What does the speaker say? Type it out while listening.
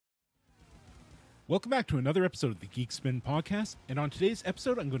Welcome back to another episode of the Geek Spin podcast, and on today's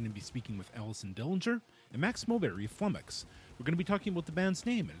episode I'm going to be speaking with Allison Dellinger and Max Mulberry of Flummox. We're going to be talking about the band's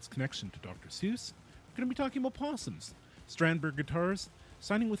name and its connection to Dr. Seuss. We're going to be talking about possums, Strandberg guitars,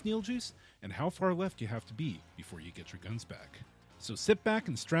 signing with Neil Juice, and how far left you have to be before you get your guns back. So sit back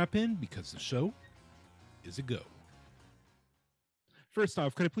and strap in because the show is a go. First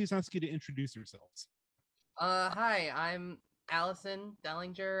off, could I please ask you to introduce yourselves? Hi, I'm Allison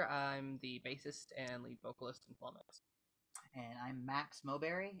Dellinger. I'm the bassist and lead vocalist in Flummox. And I'm Max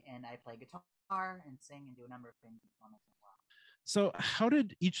Mulberry, and I play guitar and sing and do a number of things in Flummox as well. So how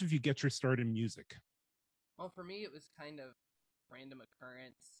did each of you get your start in music? Well, for me, it was kind of random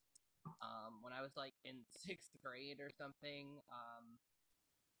occurrence. When I was like in 6th grade or something,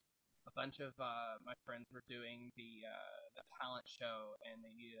 a bunch of my friends were doing the talent show, and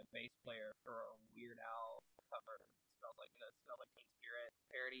they needed a bass player for a Weird Al cover. Smells like Teen Spirit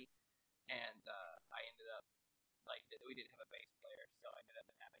parody, and I ended up we didn't have a bass player, so I ended up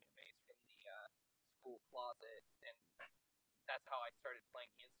having a bass from the school closet, and that's how I started playing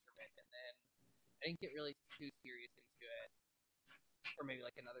the instrument. And then I didn't get really too serious into it for maybe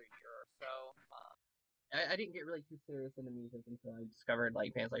like another year or so. I didn't get really too serious into music until I discovered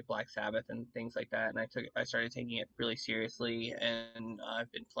like bands like Black Sabbath and things like that, and I started taking it really seriously, and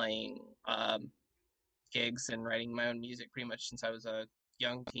I've been playing gigs and writing my own music pretty much since I was a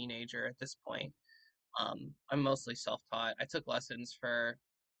young teenager at this point. I'm mostly self-taught. I took lessons for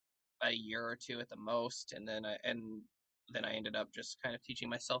about a year or two at the most, and then I ended up just kind of teaching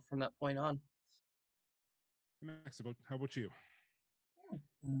myself from that point on. Max, how about you?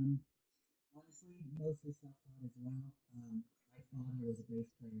 Honestly, mostly self-taught as well. My father was a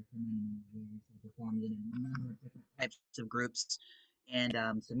bass player for many years. I performed in a number of different types of groups, and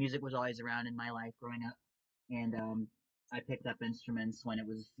so music was always around in my life growing up. And I picked up instruments when it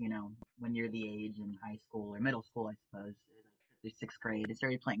was, when you're the age in high school or middle school, I suppose. Like 6th grade, I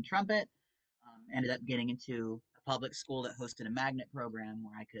started playing trumpet. Ended up getting into a public school that hosted a magnet program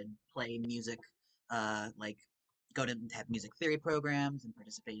where I could play music, go to have music theory programs and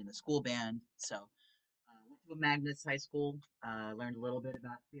participate in the school band. So went to a Magnets high school, learned a little bit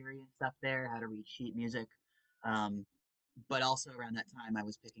about theory and stuff there, how to read sheet music. But also around that time, I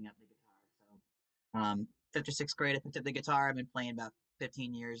was picking up the guitar. So 5th or 6th grade, I picked up the guitar. I've been playing about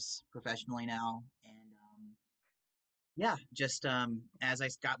 15 years professionally now. And just as I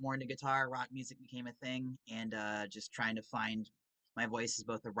got more into guitar, rock music became a thing, and just trying to find my voice as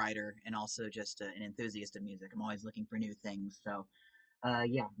both a writer and also just an enthusiast of music. I'm always looking for new things. So,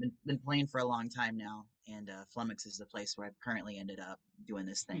 been playing for a long time now, and Flummox is the place where I've currently ended up doing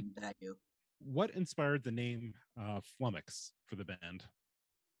this thing that I do. What inspired the name Flummox for the band?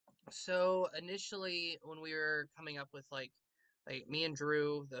 So initially, when we were coming up with like me and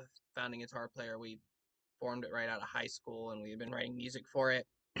Drew, the founding guitar player, we formed it right out of high school, and we had been writing music for it.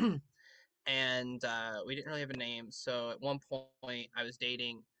 And we didn't really have a name. So at one point, I was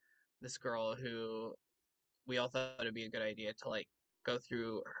dating this girl who we all thought it'd be a good idea to like go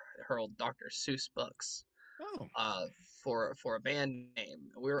through her old Dr. Seuss books. Oh. For a band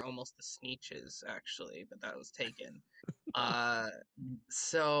name. We were almost the Sneetches, actually, but that was taken.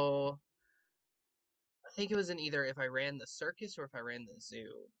 So I think it was in either if I ran the circus or if I ran the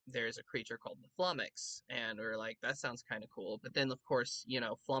zoo, there's a creature called the Flummox, and we were like, that sounds kind of cool. But then, of course,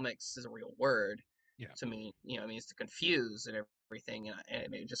 Flummox is a real word. Yeah. To me, it means to confuse and everything,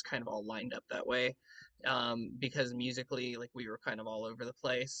 and it just kind of all lined up that way. Because musically, like, we were kind of all over the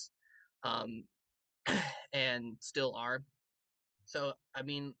place, and still are. So, I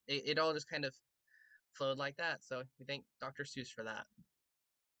mean, it all just kind of flowed like that. So we thank Dr. Seuss for that.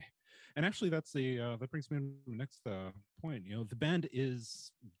 And actually, that brings me to the next point. The band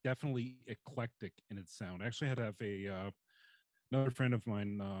is definitely eclectic in its sound. I actually had to have another friend of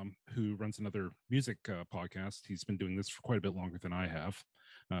mine who runs another music podcast. He's been doing this for quite a bit longer than I have.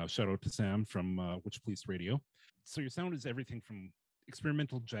 Shout out to Sam from Witch Police Radio. So your sound is everything from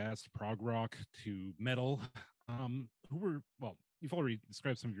experimental jazz to prog rock to metal. You've already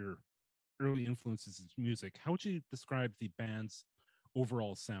described some of your early influences in music. How would you describe the band's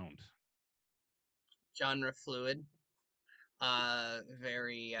overall sound? Genre fluid.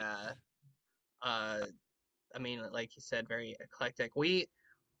 Very I mean, like you said, very eclectic. We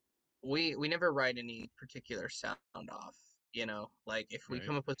never write any particular sound off, like if we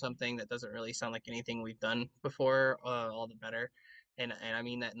come up with something that doesn't really sound like anything we've done before, all the better. And I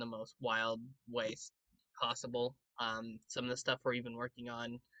mean that in the most wild ways possible. Some of the stuff we're even working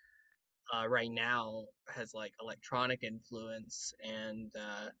on right now has like electronic influence and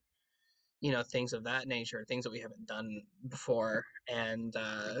things of that nature, things that we haven't done before. And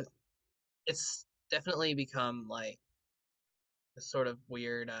definitely become like a sort of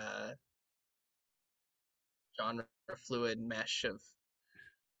weird genre fluid mesh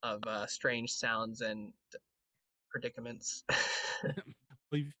of strange sounds and predicaments.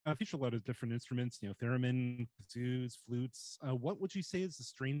 Well, you've featured a lot of different instruments, theremin, kazoos, flutes. What would you say is the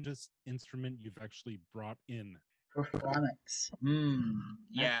strangest instrument you've actually brought in? Performance.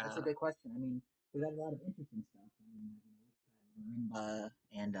 Yeah. That's a good question. I mean, we've had a lot of interesting stuff. I mean, we've had marimba,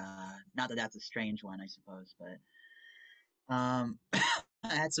 and not that that's a strange one, I suppose, but I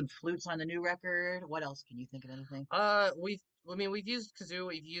had some flutes on the new record. What else? Can you think of anything? We've used kazoo,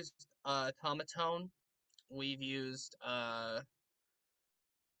 we've used tomatone, we've used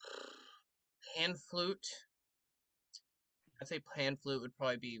pan flute. I'd say pan flute would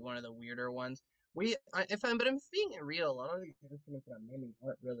probably be one of the weirder ones. If I'm being real, a lot of these instruments that I'm naming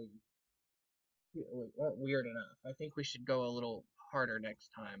aren't weird enough. I think we should go a little harder next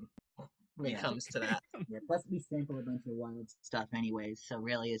time when it comes to that. Yeah, plus we sample a bunch of wild stuff anyways, so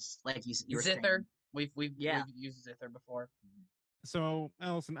really it's like you were Zither. saying. We've Yeah. used zither before. So,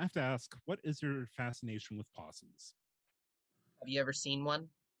 Allison, I have to ask, what is your fascination with possums? Have you ever seen one?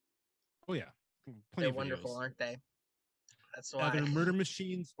 Oh yeah, plenty They're of wonderful, videos. aren't they? That's why. Either murder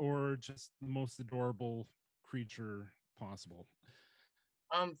machines or just the most adorable creature possible.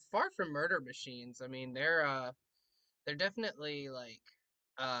 Far from murder machines. I mean, they're definitely like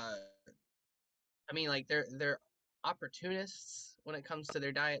they're opportunists when it comes to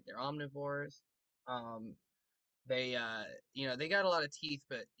their diet. They're omnivores. Um, they got a lot of teeth,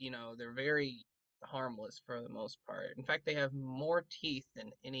 but they're very harmless for the most part. In fact, they have more teeth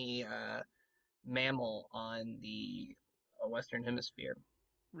than any mammal on the Western Hemisphere.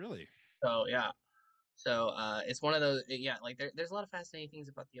 Really? So yeah. So it's one of those, yeah, like there's a lot of fascinating things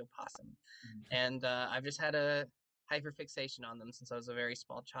about the opossum. And I've just had a hyperfixation on them since I was a very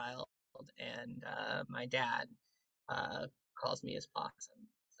small child. And my dad calls me his possum.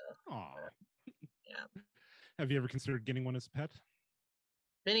 So, Aw. yeah. Have you ever considered getting one as a pet?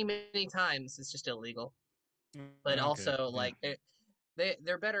 Many, many times. It's just illegal. But Okay, also, yeah. like,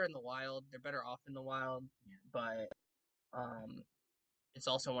 they're better in the wild. They're better off in the wild. But it's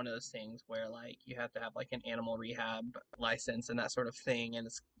also one of those things where like you have to have like an animal rehab license and that sort of thing, and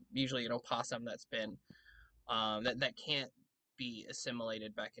it's usually an opossum that's been that can't be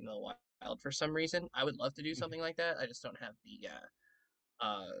assimilated back into the wild for some reason. I would love to do something like that. I just don't have the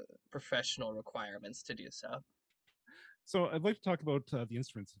professional requirements to do so. So I'd like to talk about the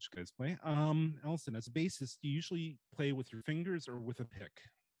instruments that you guys play. Allison, as a bassist, do you usually play with your fingers or with a pick?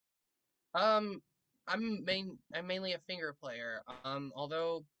 I'm mainly a finger player.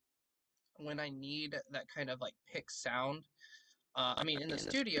 Although when I need that kind of like pick sound, I mean in the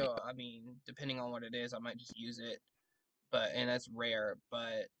studio, I mean depending on what it is, I might just use it, and that's rare.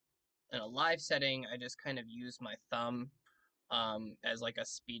 But in a live setting, I just kind of use my thumb as like a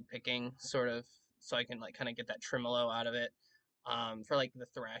speed picking sort of, so I can like kind of get that tremolo out of it. For like the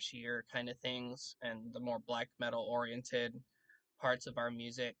thrashier kind of things and the more black metal oriented parts of our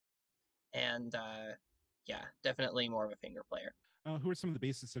music. And yeah, definitely more of a finger player. Who are some of the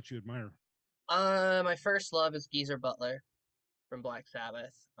bassists that you admire? My first love is Geezer Butler from Black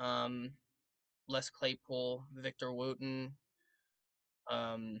Sabbath. Les Claypool, Victor Wooten,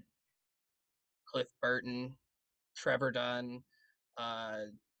 um, Cliff Burton, Trevor Dunn, uh,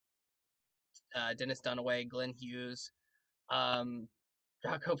 Dennis Dunaway, Glenn Hughes, Jaco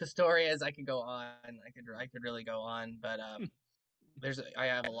Pastorius. I could go on. I could really go on, but I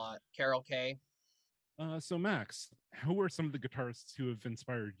have a lot. Carol Kay. So Max, who are some of the guitarists who have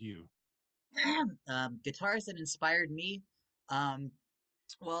inspired you? Guitars that inspired me.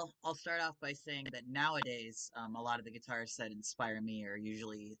 Well, I'll start off by saying that nowadays, a lot of the guitarists that inspire me are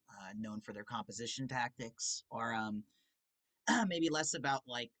usually known for their composition tactics, or maybe less about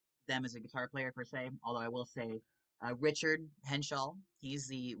like them as a guitar player per se. Although I will say, Richard Henshaw, he's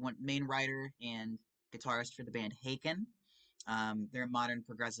the main writer and guitarist for the band Haken. They're a modern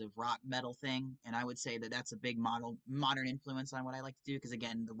progressive rock metal thing, and I would say that that's a big modern influence on what I like to do, because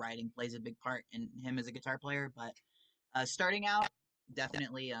again, the writing plays a big part in him as a guitar player. But starting out,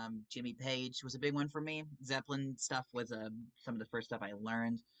 definitely Jimmy Page was a big one for me. Zeppelin stuff was some of the first stuff I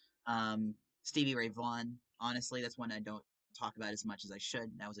learned. Stevie Ray Vaughan, honestly, that's one I don't talk about as much as I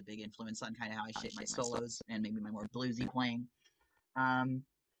should. That was a big influence on kind of how I shape my solos and maybe my more bluesy playing.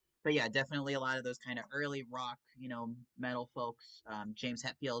 But yeah, definitely a lot of those kind of early rock, metal folks. James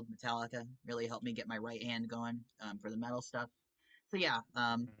Hetfield, Metallica, really helped me get my right hand going for the metal stuff. So yeah,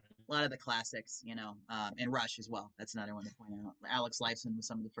 a lot of the classics, and Rush as well. That's another one to point out. Alex Lifeson was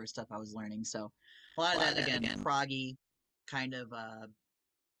some of the first stuff I was learning. So a lot of that, again, proggy, kind of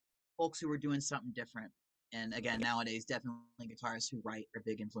folks who were doing something different. And again, nowadays, definitely guitarists who write are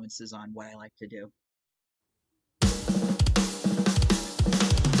big influences on what I like to do.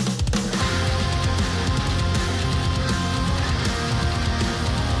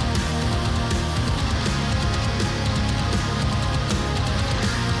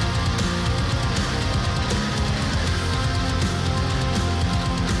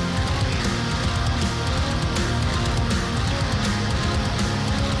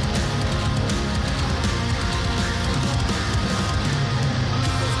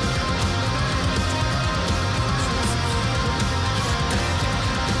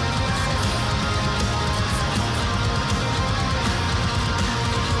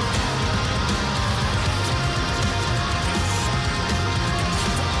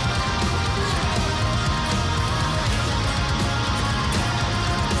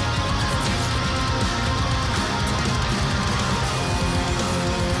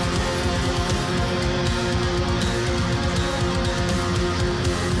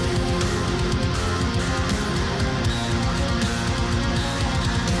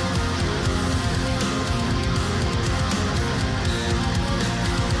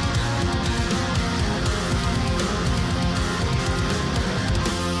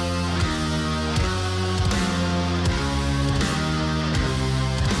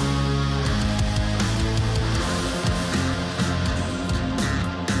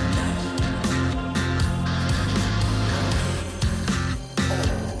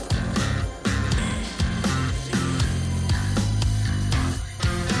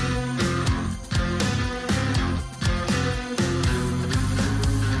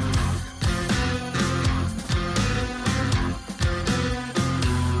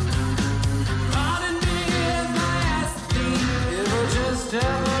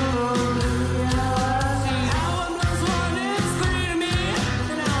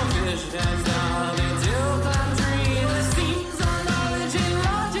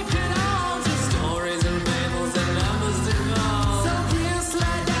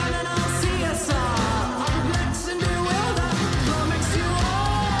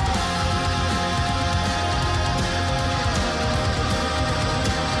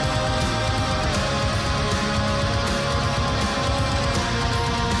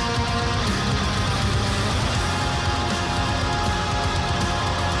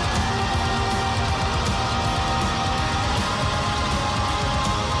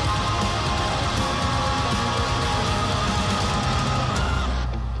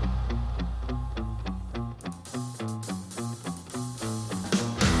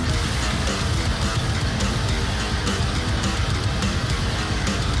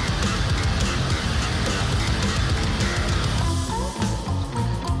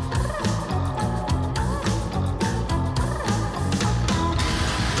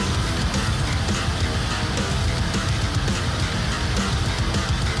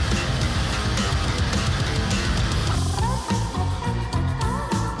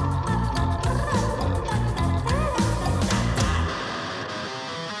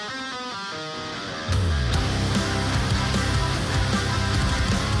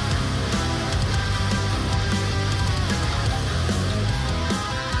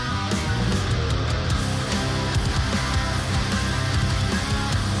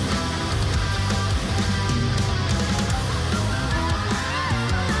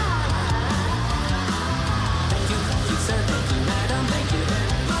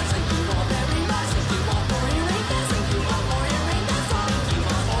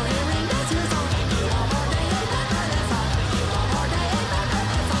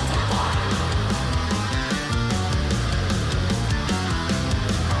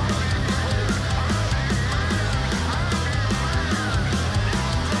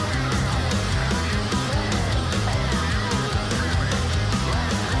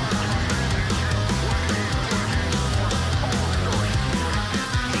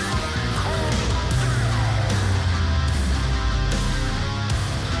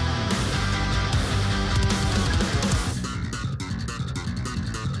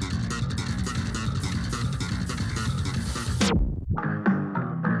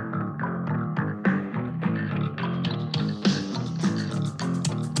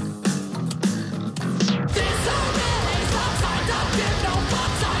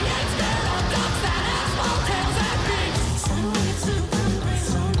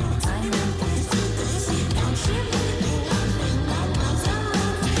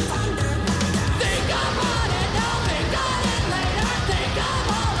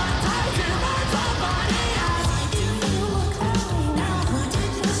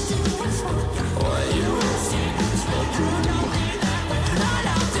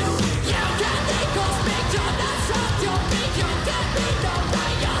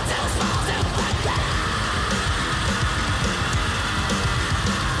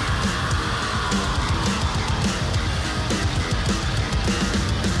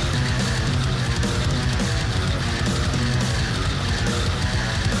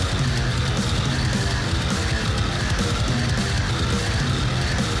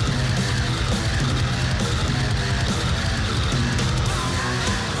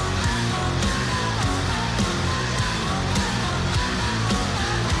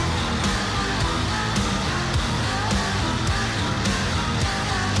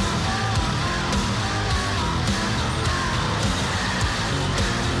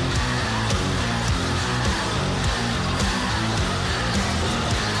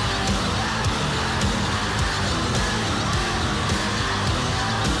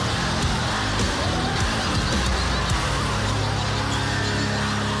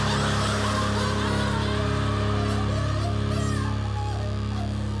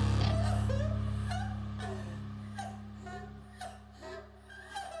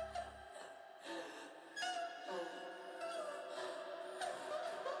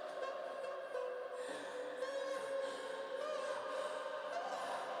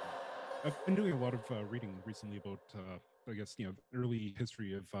 I've been doing a lot of reading recently about, I guess, early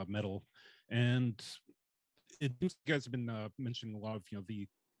history of metal, and it seems you guys have been mentioning a lot of, the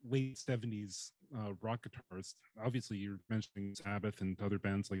late '70s rock guitarists. Obviously, you're mentioning Sabbath and other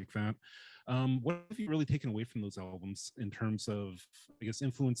bands like that. What have you really taken away from those albums in terms of, I guess,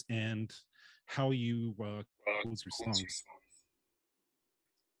 influence and how you compose your songs?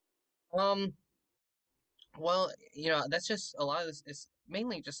 Um, well, that's just a lot of this is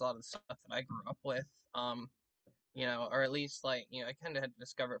mainly just a lot of the stuff that I grew up with. Or at least like, I kind of had to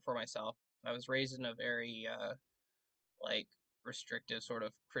discover it for myself. I was raised in a very like restrictive sort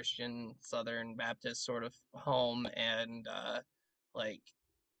of Christian Southern Baptist sort of home, and like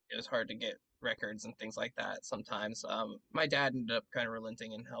it was hard to get records and things like that sometimes. My dad ended up kind of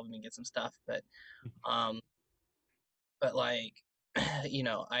relenting and helping me get some stuff, um, but like,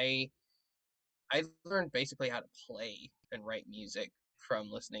 I learned basically how to play and write music from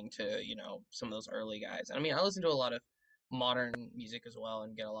listening to, some of those early guys. I mean, I listen to a lot of modern music as well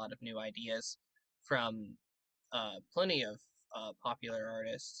and get a lot of new ideas from plenty of popular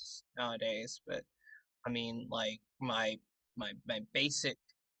artists nowadays. But I mean, like my basic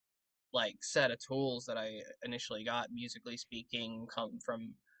like set of tools that I initially got, musically speaking, come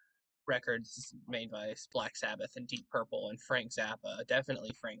from records made by Black Sabbath and Deep Purple and Frank Zappa.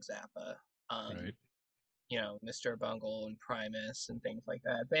 Definitely Frank Zappa. Um, Right. Mr. Bungle and Primus and things like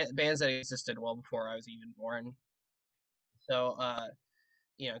that. Bands that existed well before I was even born. So,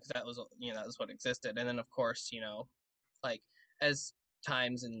 because that was what existed. And then, of course, like as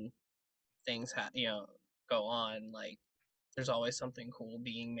times and things, go on, like there's always something cool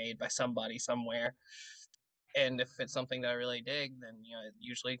being made by somebody somewhere. And if it's something that I really dig, then,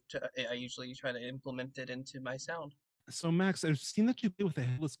 I usually try to implement it into my sound. So, Max, I've seen that you play with a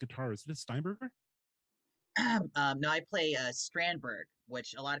headless guitar. Is it a Steinberger? No, I play Strandberg,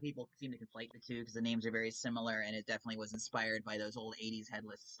 which a lot of people seem to conflate the two because the names are very similar, and it definitely was inspired by those old '80s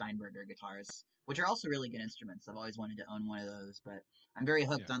headless Steinberger guitars, which are also really good instruments. I've always wanted to own one of those, but I'm very Yeah.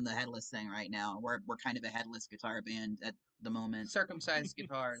 hooked on the headless thing right now. We're kind of a headless guitar band at the moment. Circumcised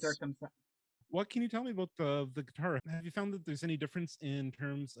guitars. What can you tell me about the guitar? Have you found that there's any difference in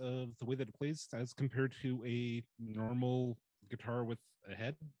terms of the way that it plays as compared to a normal guitar with a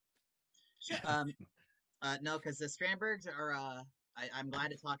head? Sure. No, because the Strandbergs are. I'm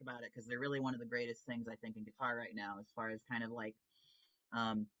glad to talk about it because they're really one of the greatest things I think in guitar right now, as far as kind of like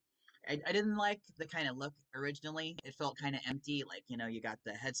um, I didn't like the kind of look originally. It felt kind of empty. Like, you got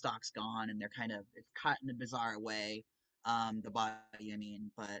the headstocks gone and they're kind of, it's cut in a bizarre way. The body, I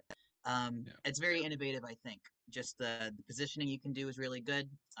mean, but Yeah. it's very innovative, I think. Just the positioning you can do is really good.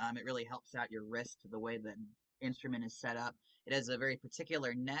 It really helps out your wrist, the way the instrument is set up. It has a very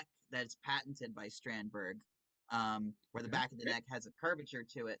particular neck that's patented by Strandberg, where the Okay. back of the neck has a curvature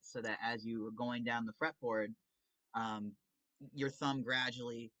to it so that as you are going down the fretboard, um, your thumb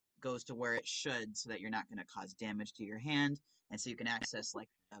gradually goes to where it should so that you're not going to cause damage to your hand, and so you can access like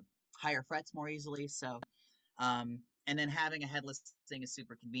higher frets more easily. So and then having a headless thing is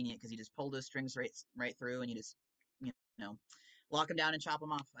super convenient because you just pull those strings right through and you just you know lock them down and chop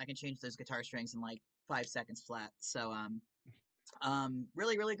them off. I can change those guitar strings in like 5 seconds flat. So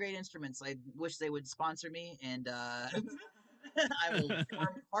really really great instruments. I wish they would sponsor me, and I will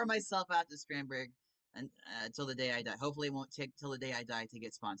pour myself out to Strandberg until the day I die. Hopefully, it won't take till the day I die to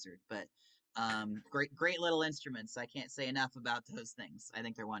get sponsored. But great little instruments. I can't say enough about those things. I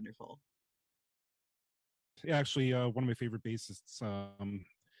think they're wonderful. Yeah, actually, one of my favorite bassists,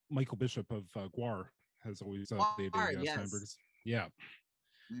 Michael Bishop of Guar, has always played Guar, a yes. Steinberg's. Yeah,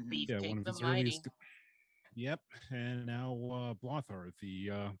 yeah, one Beefcake of the his Mighty. earliest. Yep, and now Blothar, the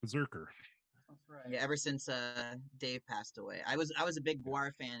Berserker. That's right. Yeah, ever since Dave passed away, I was a big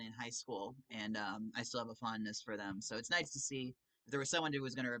Guar fan in high school, and I still have a fondness for them. So it's nice to see if there was someone who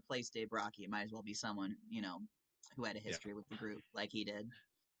was going to replace Dave Brocky, it might as well be someone who had a Yeah. history with the group like he did.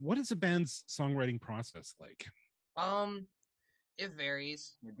 What is a band's songwriting process like? Um, it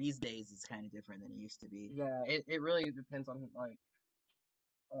varies. These days, it's kind of different than it used to be. Yeah, it really depends on like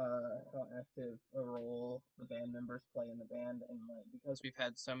how active a role the band members play in the band, and like because we've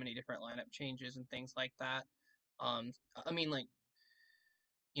had so many different lineup changes and things like that. I mean, like,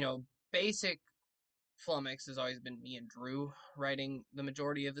 you know, basic Flummox has always been me and Drew writing the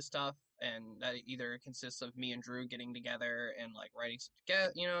majority of the stuff, and that either consists of me and Drew getting together and like writing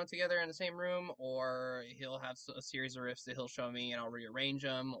together in the same room, or he'll have a series of riffs that he'll show me and I'll rearrange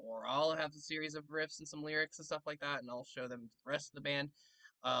them, or I'll have a series of riffs and some lyrics and stuff like that, and I'll show them to the rest of the band.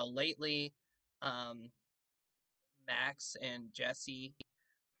 Lately, um, Max and Jesse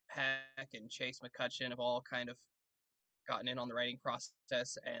Peck and Chase McCutcheon have all kind of gotten in on the writing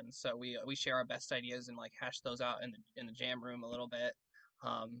process, and so we share our best ideas and like hash those out in the jam room a little bit.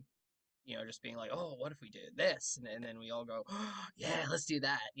 Just being like, oh, what if we did this? And then we all go, oh, yeah, let's do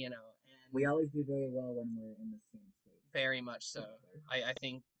that, And we always do very well when we're in the same space. Very much so. I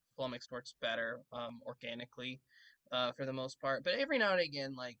think Flummox works better organically for the most part. But every now and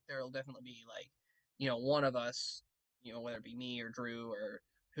again, like, there'll definitely be, like, one of us, whether it be me or Drew or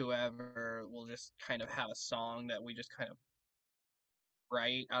whoever, will just kind of have a song that we just kind of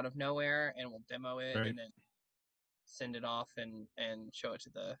write out of nowhere, and we'll demo it and then send it off and show it to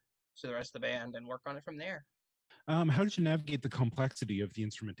the rest of the band and work on it from there. How did you navigate the complexity of the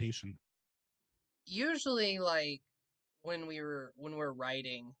instrumentation? Usually, like, when we're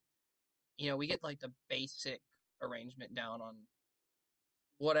writing, we get like the basic arrangement down on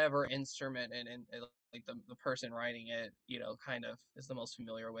whatever instrument and like the person writing it, kind of is the most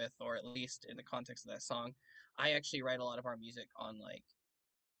familiar with, or at least in the context of that song. I actually write a lot of our music on like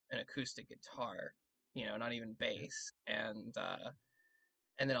an acoustic guitar, not even bass, and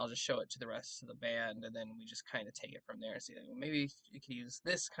then I'll just show it to the rest of the band, and then we just kind of take it from there and see, like, well, maybe you could use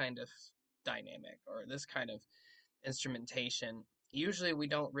this kind of dynamic or this kind of instrumentation. Usually we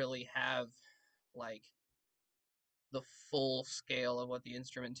don't really have like the full scale of what the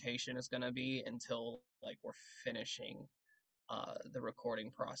instrumentation is going to be until like we're finishing the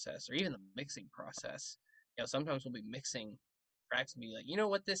recording process or even the mixing process. Sometimes we'll be mixing tracks and be like,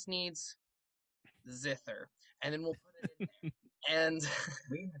 what this needs? Zither. And then we'll put it in there. And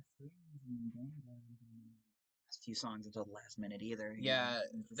we have strings and last few songs until the last minute either. Yeah,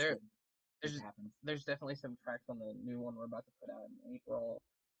 there's definitely some tracks on the new one we're about to put out in April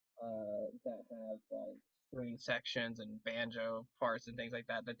that have like string sections and banjo parts and things like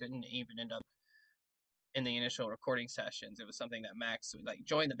that didn't even end up in the initial recording sessions. It was something that Max would like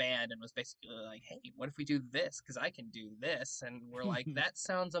join the band and was basically like, hey, what if we do this? Because I can do this. And we're like, that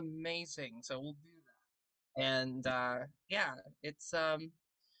sounds amazing. So we'll do that. And it's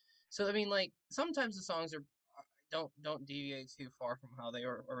so I mean, like, sometimes the songs don't deviate too far from how they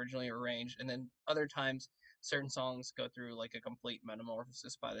were originally arranged, and then other times certain songs go through like a complete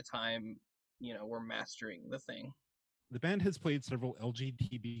metamorphosis by the time we're mastering the thing. The band has played several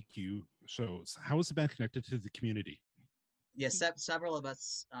LGBTQ shows. How is the band connected to the community? Yes, several of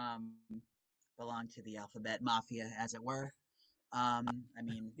us belong to the Alphabet Mafia, as it were. I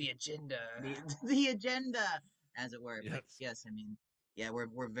mean, the agenda, the agenda, as it were. Yes. But yes, I mean, yeah,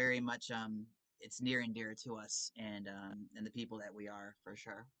 we're very much it's near and dear to us, and the people that we are, for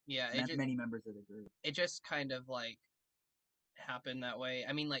sure. Yeah, many members of the group. It just kind of like happened that way.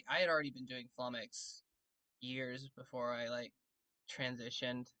 I mean, like, I had already been doing Flummox years before I like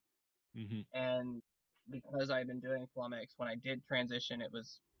transitioned, and because I'd been doing Flummox, when I did transition, it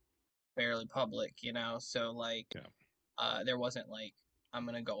was fairly public, so like. Yeah. There wasn't like, I'm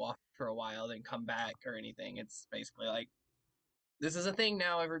going to go off for a while, then come back or anything. It's basically like, this is a thing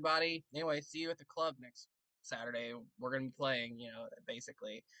now, everybody. Anyway, see you at the club next Saturday. We're going to be playing,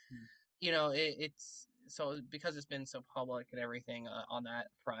 basically. It's so because it's been so public and everything on that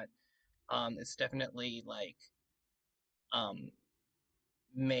front, it's definitely like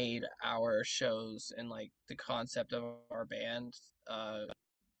made our shows and like the concept of our band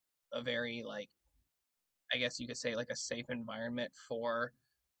a very like, I guess you could say, like a safe environment for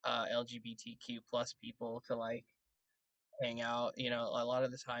LGBTQ plus people to like hang out. A lot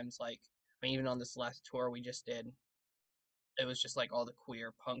of the times, like, I mean, even on this last tour we just did, it was just like all the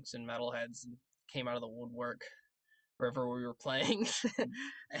queer punks and metalheads came out of the woodwork wherever we were playing.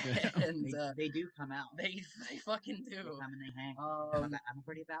 And they do come out. They fucking do. They come and they hang. I'm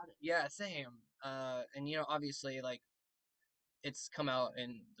pretty about it. Yeah, same. And obviously, like, it's come out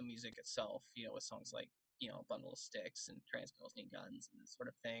in the music itself. With songs like Bundle of Sticks and Trans Girls Need Guns and this sort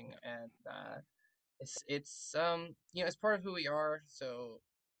of thing, and it's it's part of who we are, so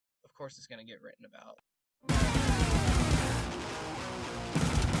of course it's going to get written about.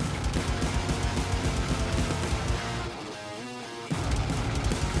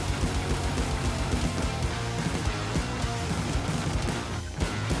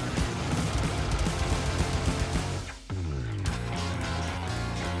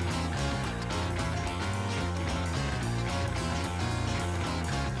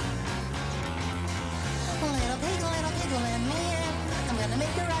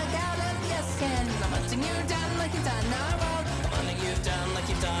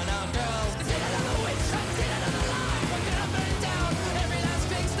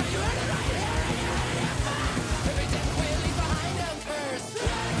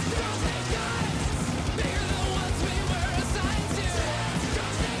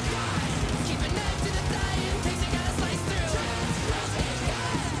 Keep a knife to the thigh in case you gotta slice through.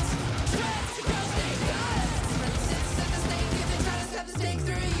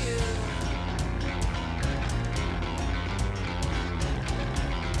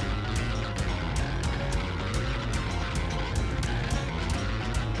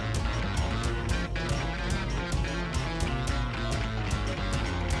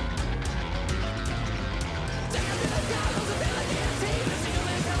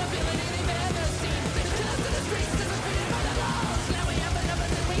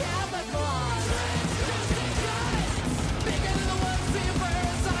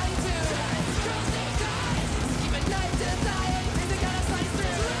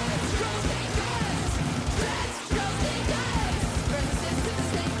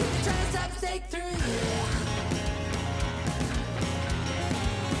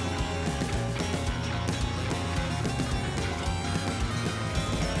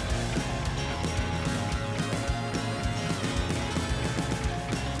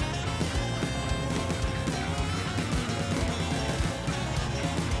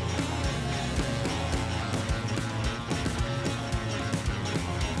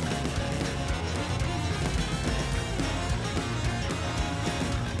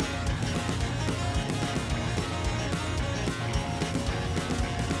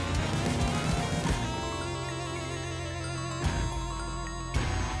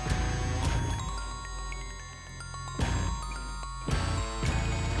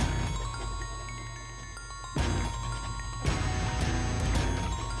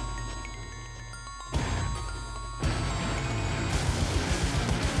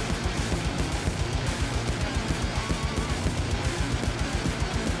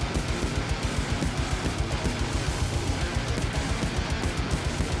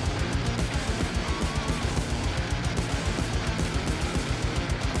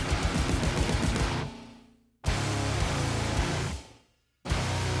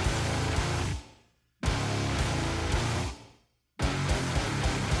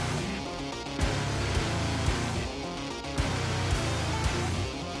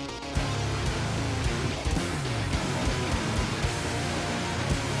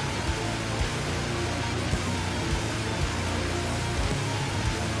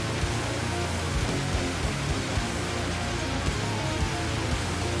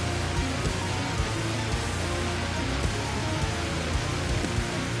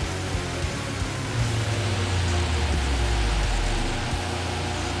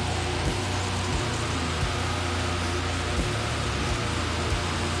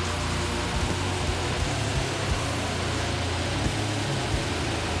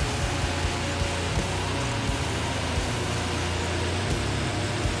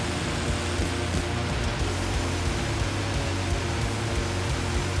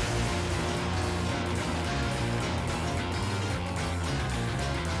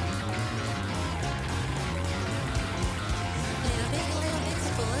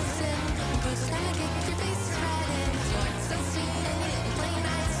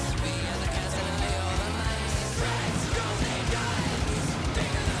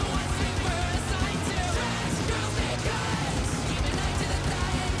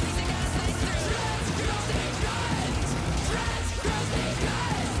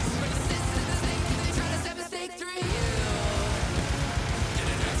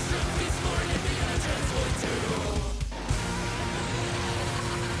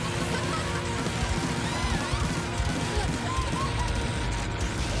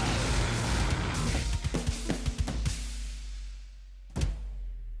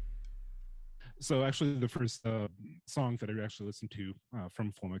 So actually, the first song that I actually listened to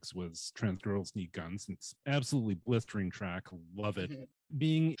from Flummox was "Trans Girls Need Guns." It's absolutely blistering track. Love it.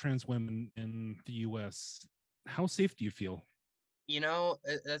 Being trans women in the U.S., how safe do you feel?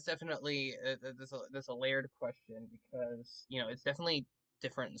 That's definitely that's a layered question because it's definitely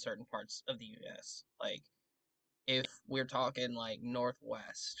different in certain parts of the U.S. Like if we're talking like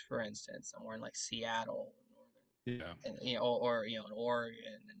Northwest, for instance, somewhere in like Seattle, Yeah. and or in Oregon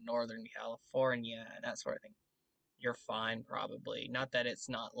and Northern California and that sort of thing, you're fine probably. Not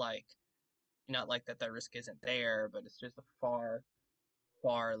like that the risk isn't there, but it's just a far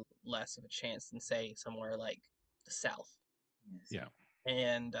less of a chance than say somewhere like the South. Yes. Yeah.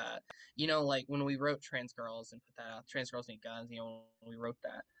 And like when we wrote Trans Girls and put that out, Trans Girls Need Guns, when we wrote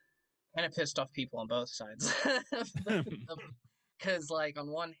that, kind of pissed off people on both sides. Because like on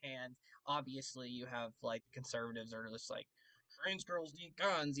one hand, obviously you have like the conservatives are just like trans girls need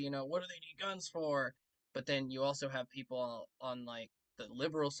guns, what do they need guns for? But then you also have people on like the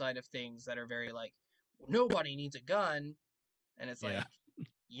liberal side of things that are very like nobody needs a gun, and it's Yeah. like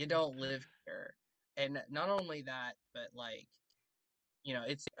you don't live here. And not only that, but like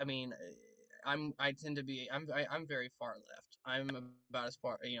it's I mean I tend to be I'm very far left. I'm about as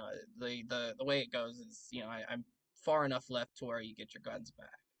far the way it goes is I'm far enough left to where you get your guns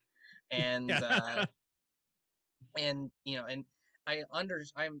back. And Yeah. and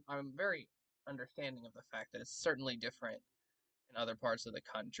I'm very understanding of the fact that it's certainly different in other parts of the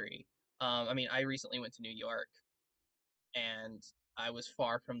country. I mean, I recently went to New York and I was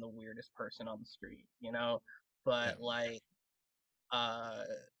far from the weirdest person on the street, Yeah. but like uh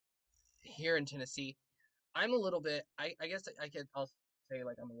here in Tennessee, I'm a little bit. I guess I'll say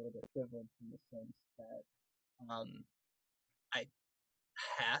like I'm a little bit privileged in the sense that I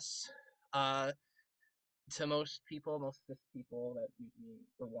pass uh to most people that meet me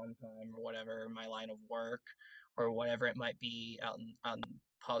for one time or whatever, my line of work or whatever it might be out in on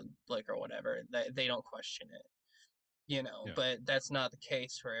public or whatever. They don't question it, Yeah. But that's not the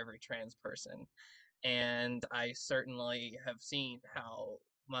case for every trans person, and I certainly have seen how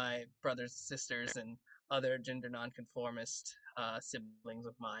my brothers and sisters and other gender nonconformist siblings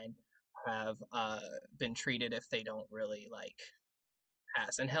of mine have been treated if they don't really like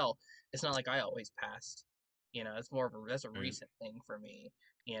pass. And hell, it's not like I always passed. It's more of that's a Right. recent thing for me.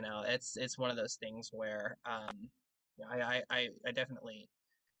 It's one of those things where I definitely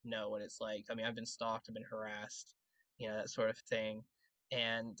know what it's like. I mean, I've been stalked, I've been harassed, that sort of thing,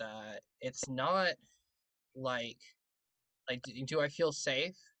 and it's not like do I feel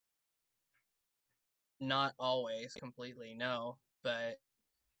safe? Not always completely, no, but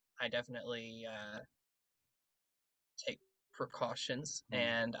I definitely take precautions,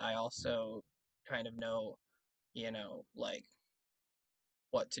 and I also kind of know, like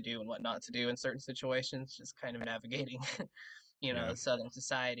what to do and what not to do in certain situations, just kind of navigating, Yeah. Southern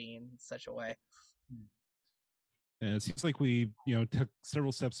society in such a way. And it seems like we, took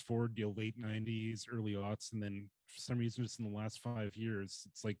several steps forward, late 90s, early aughts, and then for some reason, just in the last 5 years,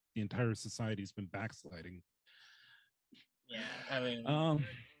 it's like the entire society's been backsliding. Yeah, I mean, Um,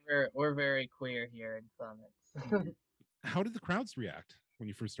 we're very queer here in comics. how did the crowds react when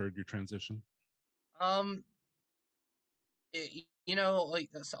you first started your transition? um, like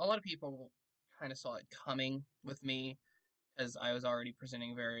a lot of people kind of saw it coming with me because I was already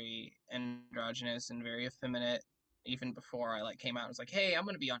presenting very androgynous and very effeminate even before I like came out. I was like, hey, I'm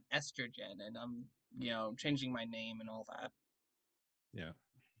gonna be on estrogen and I'm changing my name and all that. Yeah.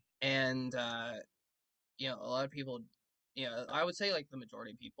 And a lot of people, I would say like the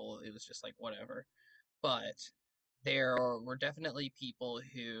majority of people, it was just like whatever. But there were definitely people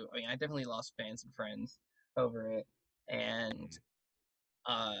who, I mean, I definitely lost fans and friends over it. And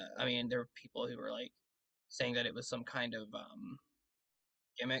I mean, there were people who were like saying that it was some kind of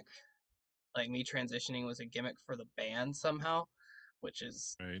gimmick, like me transitioning was a gimmick for the band somehow, which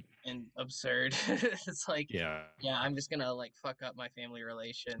is Right. absurd. It's like, Yeah. yeah, I'm just gonna like fuck up my family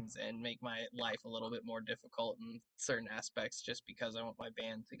relations and make my life a little bit more difficult in certain aspects just because I want my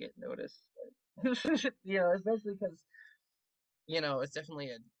band to get noticed. Especially because it's definitely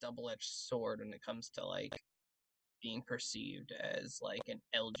a double-edged sword when it comes to like being perceived as like an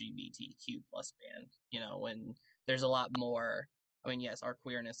LGBTQ plus band. When there's a lot more. I mean, yes, our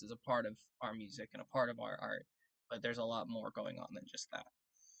queerness is a part of our music and a part of our art, but there's a lot more going on than just that.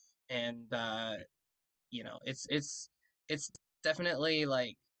 And it's definitely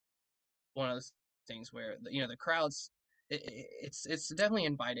like one of those things where the crowds. It's definitely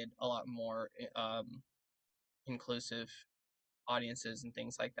invited a lot more inclusive audiences and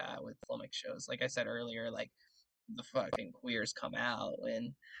things like that with filmic shows. Like I said earlier, like the fucking queers come out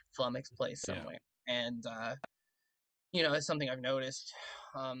when Flummox plays Yeah. somewhere. And it's something I've noticed.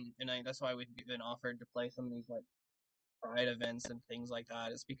 That's why we've been offered to play some of these like pride events and things like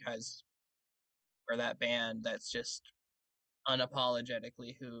that, is because we're that band that's just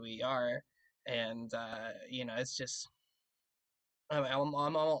unapologetically who we are. And it's just I'm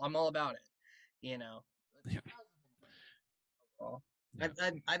all about it, you know. Yeah. Yeah.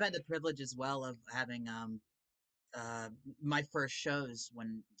 I've had the privilege as well of having my first shows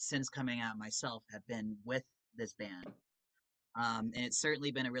since coming out myself have been with this band. And it's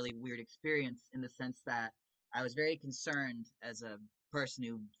certainly been a really weird experience in the sense that I was very concerned as a person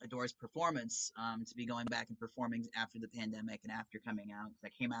who adores performance to be going back and performing after the pandemic and after coming out, because I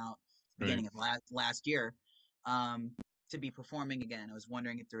came out beginning of last year, to be performing again. I was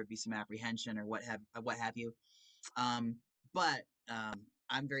wondering if there would be some apprehension or what have you. But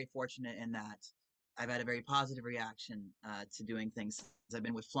I'm very fortunate in that I've had a very positive reaction to doing things since I've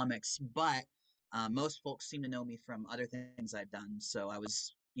been with Flummox. But most folks seem to know me from other things I've done. So I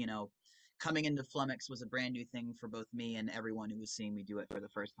was, coming into Flummox was a brand new thing for both me and everyone who was seeing me do it for the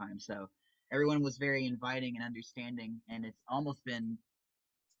first time. So everyone was very inviting and understanding, and it's almost been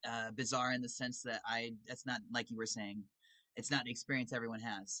bizarre in the sense that that's not, like you were saying, it's not the experience everyone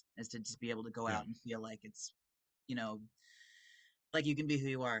has, is to just be able to go out and feel like it's, like you can be who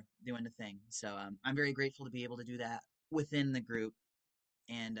you are doing the thing. So I'm very grateful to be able to do that within the group.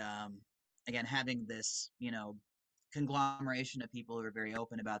 And again, having this, conglomeration of people who are very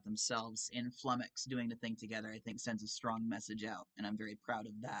open about themselves in Flummox doing the thing together, I think sends a strong message out. And I'm very proud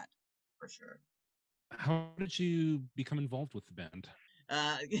of that, for sure. How did you become involved with the band?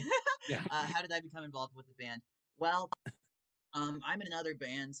 How did I become involved with the band? Well, I'm in another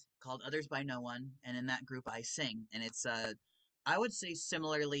band called Others by No One, and in that group I sing. And it's, I would say,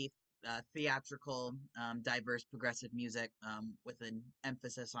 similarly theatrical, diverse, progressive music with an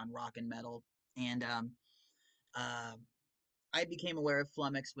emphasis on rock and metal. And I became aware of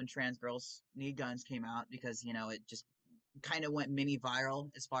Flummox when Trans Girls Need Guns came out because, it just kind of went mini viral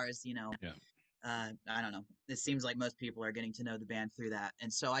as far as, I don't know. It seems like most people are getting to know the band through that.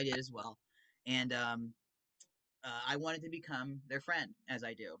 And so I did as well. And I wanted to become their friend, as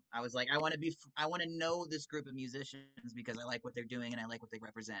I do. I was like, I want to know this group of musicians because I like what they're doing and I like what they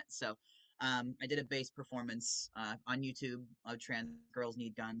represent. So I did a bass performance on YouTube of Trans Girls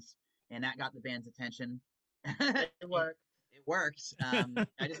Need Guns, and that got the band's attention. It worked. It worked. I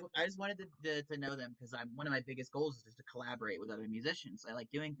just wanted to know them because one of my biggest goals is just to collaborate with other musicians. I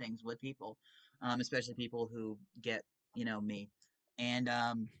like doing things with people, especially people who get me. And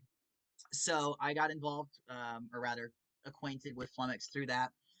so I got involved, or rather acquainted with Flummox through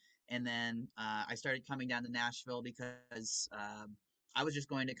that. And then I started coming down to Nashville because I was just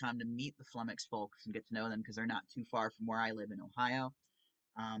going to come to meet the Flummox folks and get to know them because they're not too far from where I live in Ohio.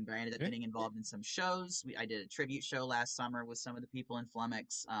 But I ended up getting involved in some shows. I did a tribute show last summer with some of the people in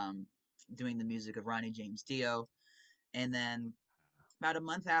Flummox, doing the music of Ronnie James Dio. And then about a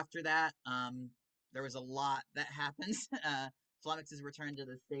month after that, there was a lot that happened. Flummox's return to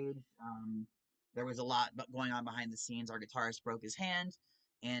the stage. There was a lot going on behind the scenes. Our guitarist broke his hand,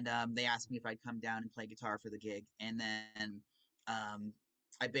 and they asked me if I'd come down and play guitar for the gig. And then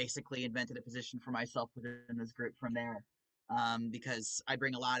I basically invented a position for myself within this group from there, because I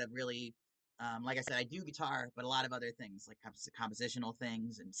bring a lot of really, like I said, I do guitar, but a lot of other things like compositional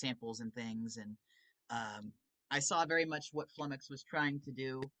things and samples and things. And I saw very much what Flummox was trying to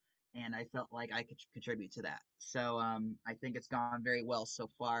do, and I felt like I could contribute to that. So I think it's gone very well so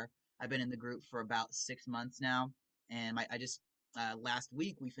far. I've been in the group for about 6 months now, and I just last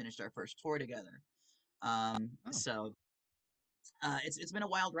week we finished our first tour together. So it's been a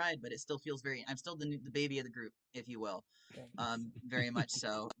wild ride, but it still feels I'm still the baby of the group, if you will, very much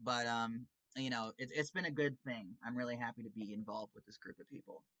so. But it's been a good thing. I'm really happy to be involved with this group of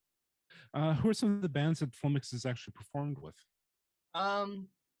people. Who are some of the bands that Flummox has actually performed with? I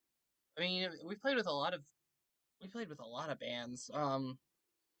mean, we played with a lot of bands.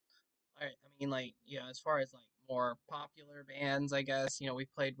 As far as like more popular bands, I guess, we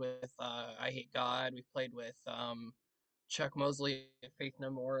played with I Hate God. We played with Chuck Mosley at Faith No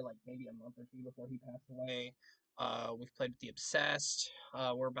More, like maybe a month or two before he passed away. We've played with The Obsessed.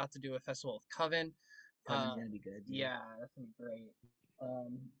 We're about to do a festival with Coven. Coven's gonna be good. Yeah, that's gonna be great.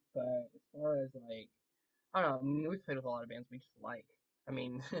 But as far as like, I don't know, I mean, we've played with a lot of bands we just like. I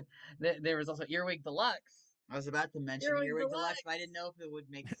mean, there was also Earwig Deluxe. I was about to mention Earwig Deluxe, but I didn't know if it would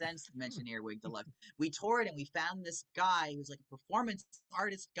make sense to mention Earwig Deluxe. We toured and we found this guy who's like a performance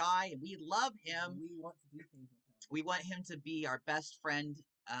artist guy, and we love him. We want to do things with him. We want him to be our best friend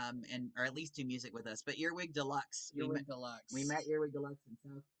and or at least do music with us. But Earwig Deluxe, Earwig Deluxe. we met Earwig Deluxe in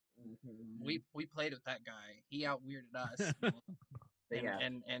South Carolina. We played with that guy. He out weirded us. But yeah.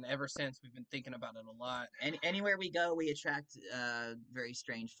 And ever since we've been thinking about it a lot. Anywhere we go, we attract very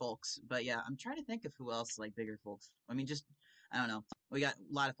strange folks. But yeah, I'm trying to think of who else, like bigger folks. I mean, just I don't know. We got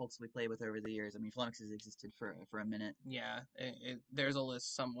a lot of folks we played with over the years. I mean, Flummox has existed for a minute. Yeah, there's a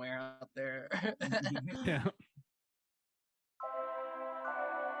list somewhere out there. Yeah.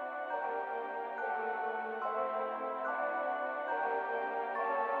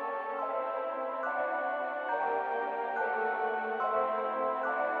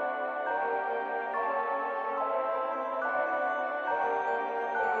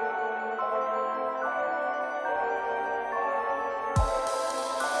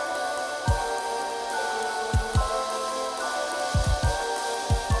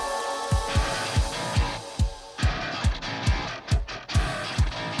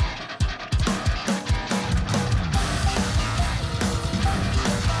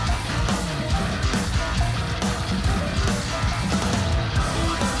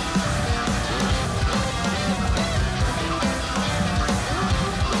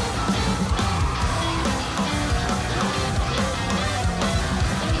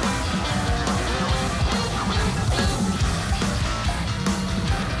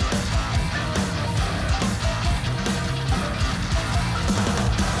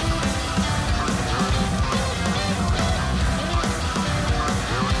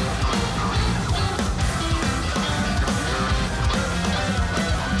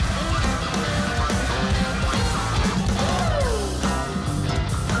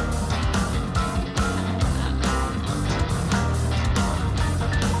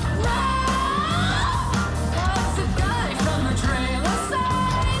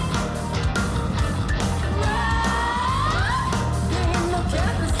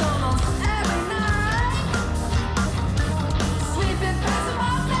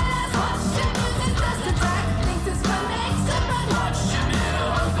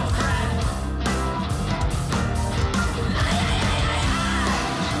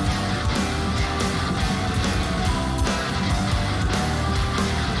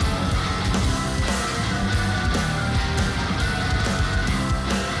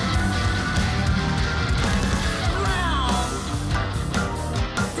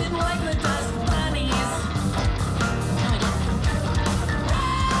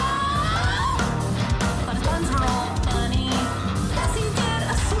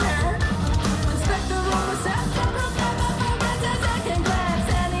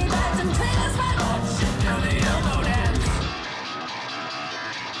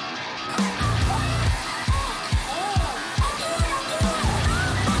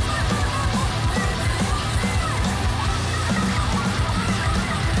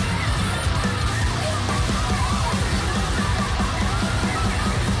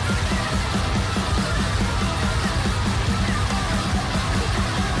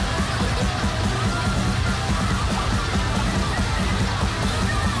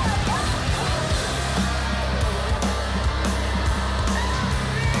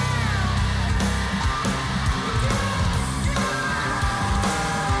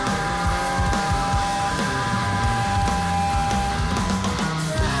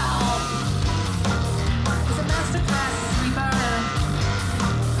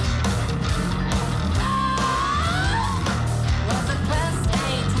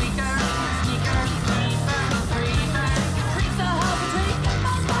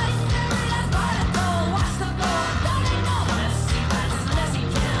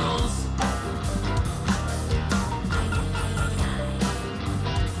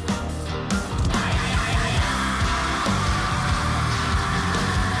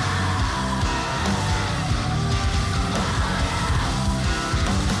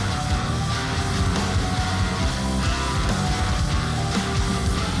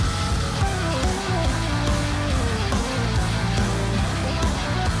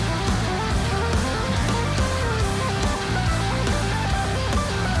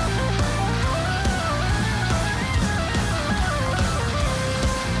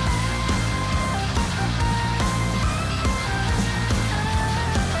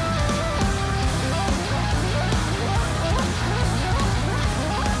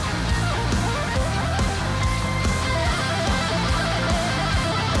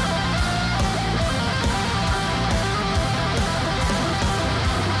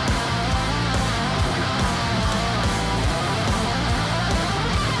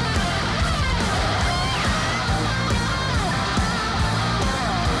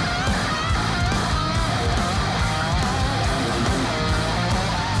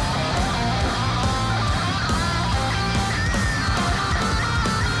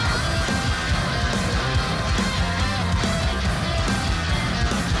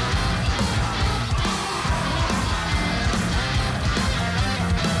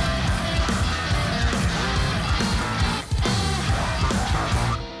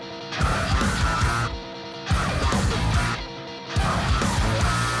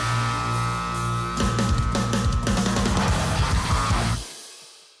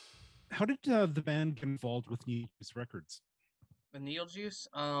 how did the band get involved with Needle Juice Records? With Needle Juice,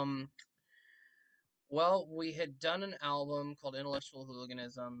 well, we had done an album called Intellectual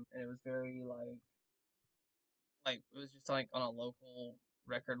Hooliganism, and it was very like it was just like on a local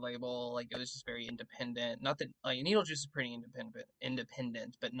record label. Like it was just very independent. Not that like Needle Juice is pretty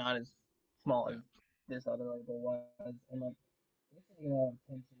independent, but not as small as this other label was. And like this didn't get a lot of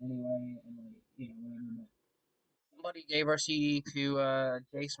attention anyway. And like whatever. But somebody gave our CD to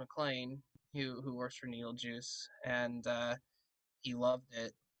Jace McLean, who works for Needle Juice, and he loved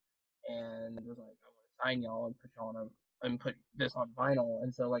it and was like, I want to sign y'all and put y'all on and put this on vinyl.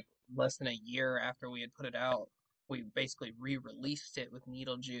 And so like less than a year after we had put it out, we basically re-released it with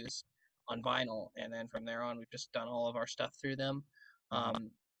Needle Juice on vinyl, and then from there on we've just done all of our stuff through them.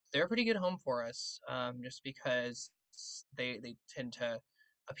 They're a pretty good home for us, just because they tend to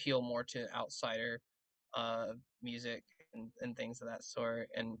appeal more to outsider music and things of that sort.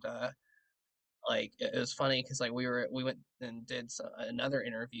 And like it was funny because like we went and did another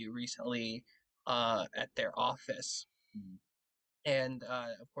interview recently at their office, and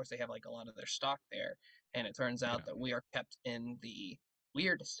of course they have like a lot of their stock there, and it turns out that we are kept in the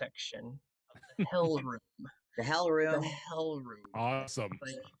weird section of the hell room. The hell room. The hell room. Awesome.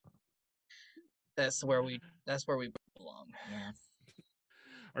 Like, that's where we belong. Yes.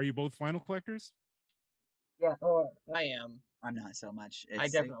 Are you both vinyl collectors? Yeah, I am. I'm not so much. I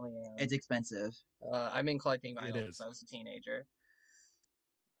definitely am. It's expensive. I've been collecting vinyl It is. since I was a teenager.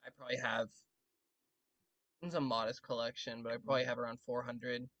 I probably have it's a modest collection, but I probably have around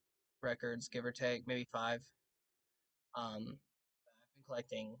 400 records, give or take, maybe 5. I've been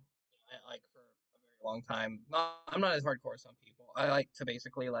collecting like for a very long time. I'm not as hardcore as some people. I like to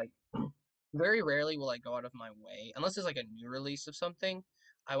basically like very rarely will I go out of my way unless it's like a new release of something.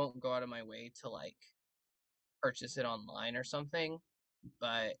 I won't go out of my way to like purchase it online or something.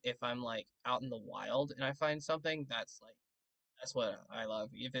 But if I'm like out in the wild and I find something, that's what I love.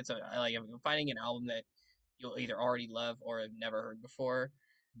 If it's if I'm finding an album that you'll either already love or have never heard before,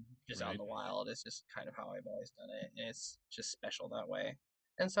 just out in the wild, it's just kind of how I've always done it, and it's just special that way.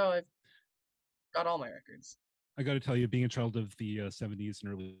 And so I've got all my records. I got to tell you, being a child of the 70s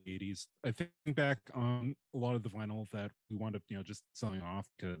and early 80s, I think back on a lot of the vinyl that we wound up, just selling off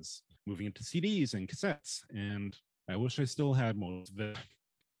because moving into CDs and cassettes, and I wish I still had most of it.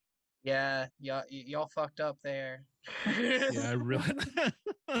 Yeah, y'all fucked up there. Yeah, I really.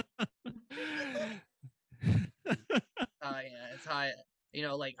 Yeah, it's high.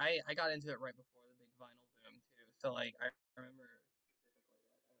 Like I got into it right before the big vinyl boom too. So like I remember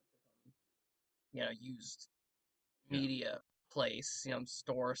specifically, I went to some used media place,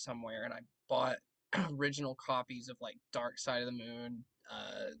 store somewhere, and I bought original copies of like Dark Side of the Moon,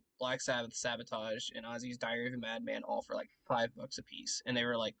 Black Sabbath, Sabotage, and Ozzy's Diary of a Madman, all for like $5 a piece, and they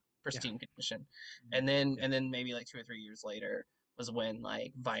were like pristine condition. And then maybe like 2 or 3 years later was when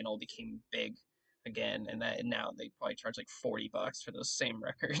like vinyl became big again, and now they probably charge like $40 for those same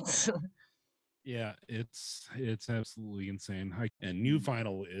records. Yeah, it's absolutely insane. And new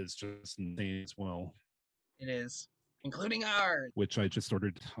vinyl is just insane as well. It is, including ours, which I just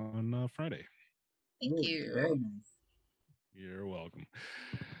ordered on Friday. Thank you. Very nice. You're welcome.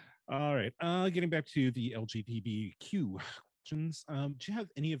 All right, getting back to the LGBTQ questions. Do you have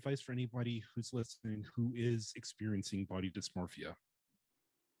any advice for anybody who's listening who is experiencing body dysmorphia?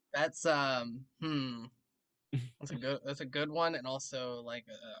 That's that's a good one, and also like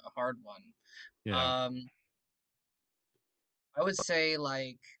a hard one. Yeah. I would say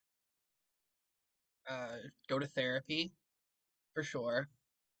like go to therapy for sure.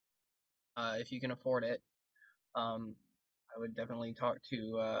 If you can afford it. I would definitely talk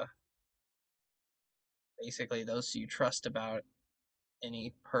to basically those you trust about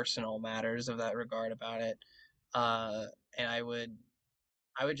any personal matters of that regard about it. And I would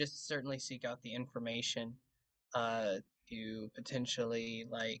just certainly seek out the information to potentially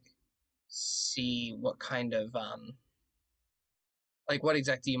like see what kind of like what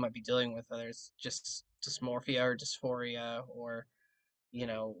exactly you might be dealing with, whether it's just dysmorphia or dysphoria, or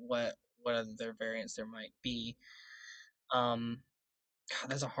what other variants there might be. God,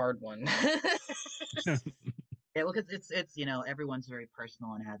 that's a hard one. Yeah, well, because it's everyone's very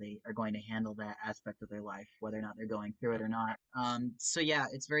personal in how they are going to handle that aspect of their life, whether or not they're going through it or not. So yeah,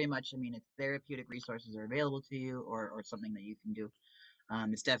 it's very much. I mean, if therapeutic resources are available to you, or something that you can do,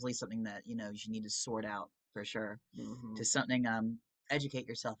 it's definitely something that you need to sort out for sure. Mm-hmm. To something, educate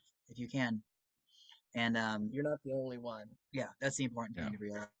yourself if you can, and you're not the only one. Yeah, that's the important thing to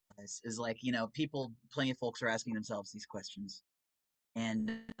realize. Is like plenty of folks are asking themselves these questions,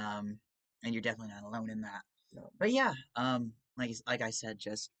 and you're definitely not alone in that. But yeah, like I said,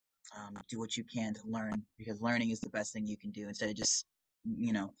 just do what you can to learn, because learning is the best thing you can do instead of just,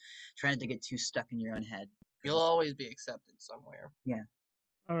 trying to get too stuck in your own head. You'll always be accepted somewhere. Yeah.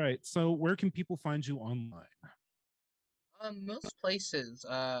 All right. So where can people find you online? Most places.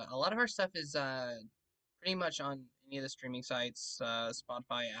 A lot of our stuff is pretty much on any of the streaming sites.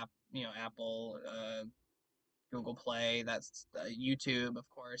 Spotify, Apple, Google Play. That's YouTube, of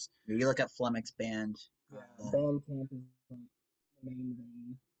course. You look up Flummox Band. Bandcamp is like the main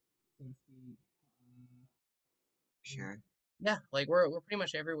vein, so to speak. Sure. Yeah, like we're pretty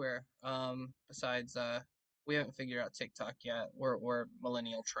much everywhere. Besides, we haven't figured out TikTok yet. We're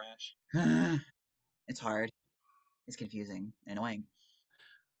millennial trash. It's hard. It's confusing, annoying.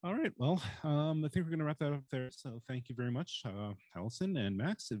 All right. Well, I think we're going to wrap that up there. So thank you very much, Allison and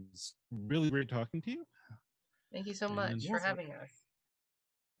Max. It was really great talking to you. Thank you so much for having us.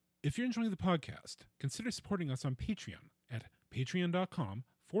 If you're enjoying the podcast, consider supporting us on Patreon at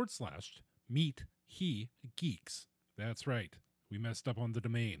patreon.com/meethegeeks. That's right. We messed up on the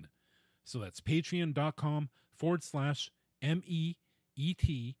domain. So that's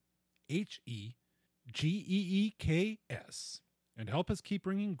patreon.com/MEETHEGEEKS. And help us keep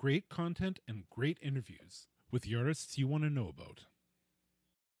bringing great content and great interviews with the artists you want to know about.